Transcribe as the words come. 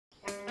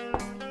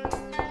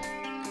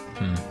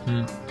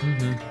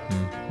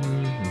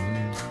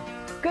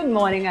Good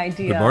morning,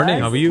 ideas. Good morning,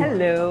 how are you?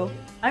 Hello.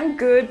 I'm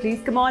good. Please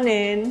come on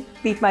in.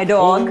 Meet my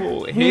dog.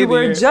 Oh, hey we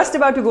were there. just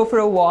about to go for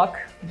a walk,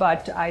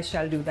 but I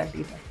shall do that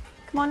later.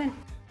 Come on in.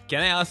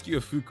 Can I ask you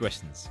a few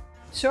questions?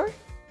 Sure.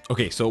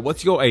 Okay, so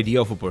what's your idea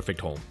of a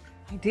perfect home?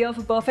 Idea of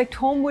a perfect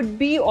home would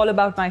be all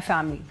about my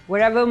family.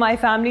 Wherever my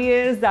family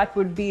is, that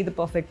would be the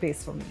perfect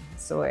place for me.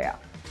 So yeah.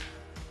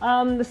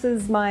 This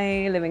is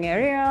my living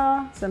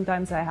area.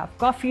 Sometimes I have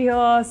coffee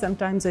here.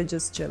 Sometimes I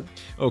just chill.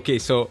 Okay,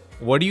 so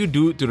what do you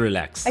do to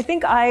relax? I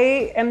think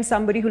I am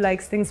somebody who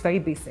likes things very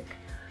basic.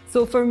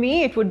 So for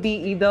me, it would be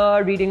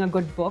either reading a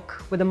good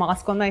book with a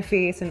mask on my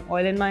face and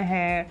oil in my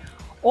hair,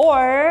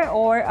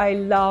 or I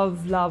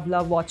love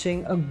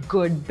watching a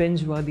good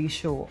binge-worthy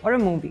show or a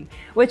movie,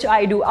 which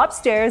I do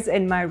upstairs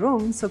in my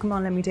room. So come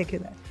on, let me take you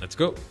there. Let's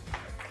go.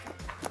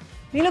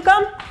 Mila,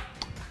 come.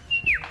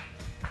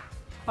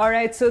 All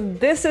right, so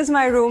this is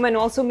my room and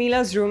also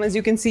Mila's room. As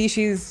you can see,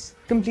 she's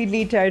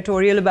completely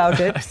territorial about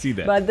it. I see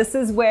that. But this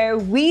is where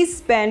we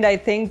spend, I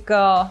think,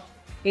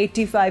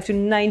 85 to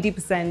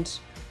 90%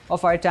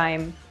 of our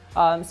time,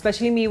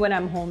 especially me when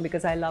I'm home,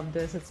 because I love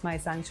this. It's my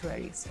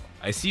sanctuary. So.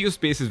 I see your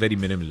space is very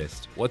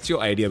minimalist. What's your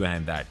idea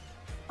behind that?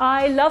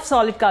 I love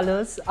solid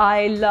colors.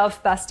 I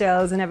love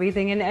pastels and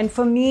everything. And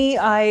for me,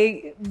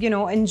 I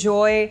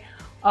enjoy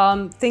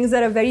things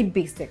that are very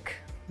basic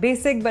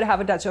but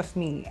have a touch of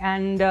me.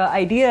 And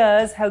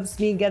ideas helps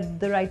me get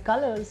the right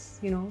colors,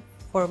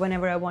 for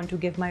whenever I want to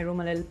give my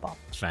room a little pop.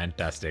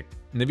 Fantastic.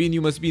 Navin,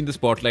 you must be in the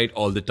spotlight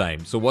all the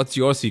time. So what's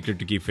your secret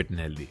to keep fit and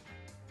healthy?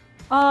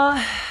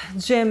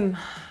 Gym,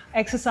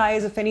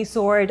 exercise of any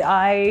sort.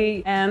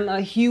 I am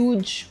a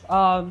huge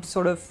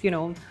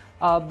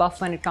buff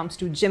when it comes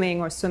to gymming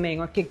or swimming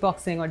or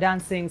kickboxing or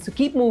dancing. So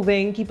keep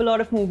moving, keep a lot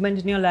of movement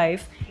in your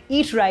life.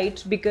 Eat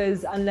right,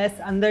 because unless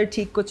andar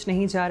theek kuch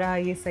nahi ja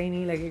raha, ye sahi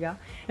nahi lagega.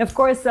 And of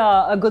course,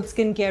 a good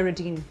skincare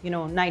routine,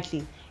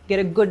 nightly. Get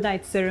a good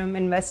night serum,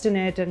 invest in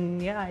it,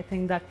 and yeah, I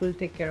think that will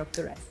take care of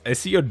the rest. I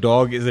see your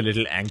dog is a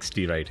little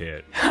angsty right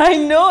here. I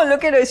know,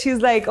 look at her.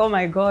 She's like, oh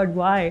my God,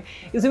 why?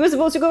 Because we were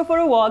supposed to go for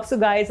a walk. So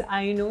guys,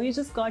 I know you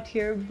just got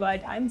here,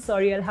 but I'm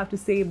sorry, I'll have to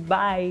say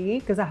bye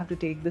because I have to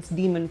take this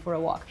demon for a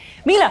walk.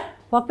 Mila,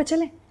 walk pe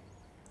chale.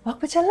 Walk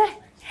pe chal raha hai.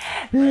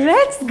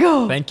 Let's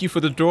go. Thank you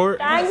for the tour.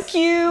 Thank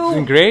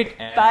you. Great.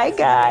 Bye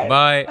guys.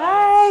 Bye.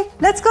 Bye.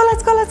 Let's go.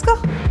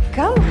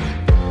 Come.